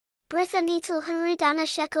Brithannital Harudana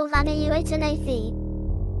Shekel Vanayuatanathi.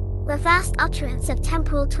 The vast utterance of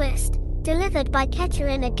temporal twist, delivered by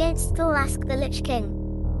Keterin against Thorlask the Lich King.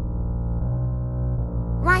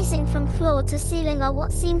 Rising from floor to ceiling are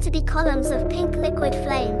what seem to be columns of pink liquid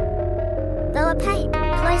flame. The opaque,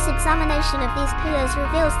 close examination of these pillars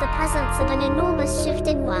reveals the presence of an enormous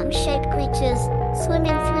shifting worm-shaped creatures,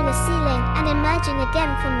 swimming through the ceiling and emerging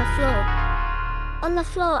again from the floor. On the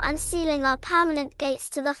floor and ceiling are permanent gates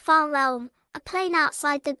to the far realm, a plane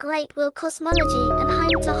outside the great will cosmology and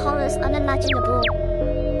home to horrors unimaginable.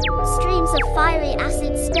 Streams of fiery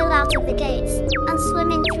acid spill out of the gates, and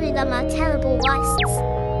swimming through them are terrible wastes.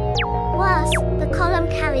 Worse, the column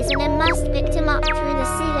carries an immersed victim up through the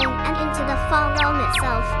ceiling and into the far realm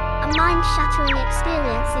itself, a mind-shattering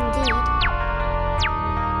experience indeed.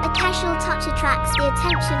 A casual touch attracts the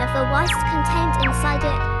attention of the waste contained inside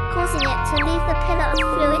it, causing it to leave the pillar of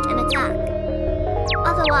fluid and attack.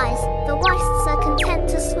 Otherwise, the wastes are content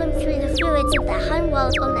to swim through the fluids of their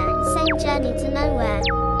homeworld on their insane journey to nowhere.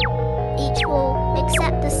 Each wall,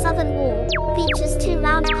 except the southern wall, features two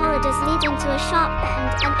round corridors leading to a sharp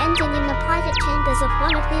bend and ending in the private chambers of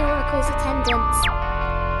one of the oracle's attendants.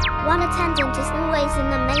 One attendant is always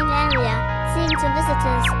in the main area, seeing to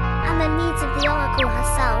visitors, and the needs of the oracle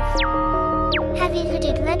herself.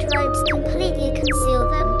 Heavy-hooded red robes completely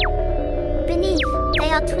conceal them. Beneath,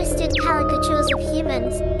 they are twisted caricatures of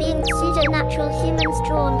humans, being pseudo-natural humans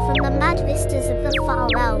drawn from the mad vistas of the far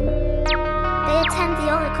realm. They attend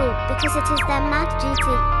the oracle because it is their mad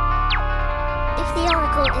duty. If the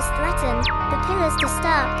oracle is threatened, the pillars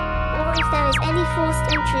disturbed, or if there is any forced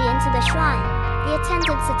entry into the shrine, the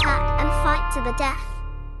attendants attack and fight to the death.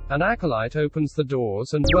 An acolyte opens the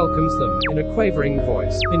doors and welcomes them, in a quavering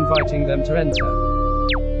voice, inviting them to enter.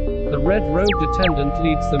 The red-robed attendant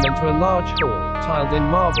leads them into a large hall, tiled in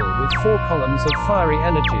marble with 4 columns of fiery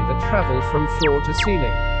energy that travel from floor to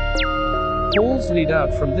ceiling. Halls lead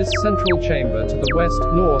out from this central chamber to the west,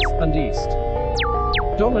 north, and east.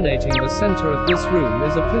 Dominating the center of this room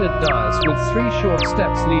is a pillared dais with 3 short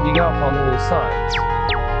steps leading up on all sides.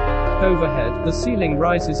 Overhead, the ceiling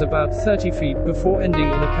rises about 30 feet before ending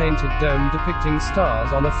in a painted dome depicting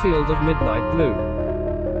stars on a field of midnight blue.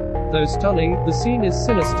 Though stunning, the scene is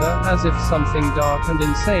sinister, as if something dark and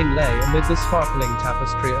insane lay amid the sparkling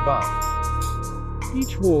tapestry above.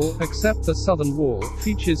 Each wall, except the southern wall,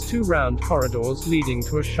 features 2 round corridors leading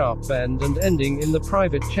to a sharp bend and ending in the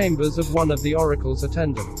private chambers of one of the oracle's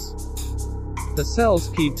attendants. The cells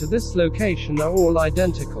keyed to this location are all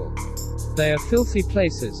identical. They are filthy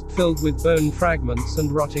places, filled with bone fragments and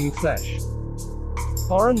rotting flesh.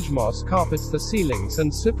 Orange moss carpets the ceilings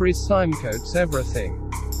and slippery slime coats everything.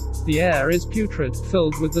 The air is putrid,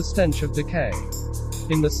 filled with the stench of decay.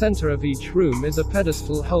 In the center of each room is a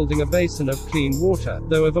pedestal holding a basin of clean water,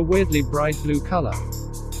 though of a weirdly bright blue color.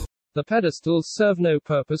 The pedestals serve no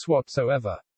purpose whatsoever.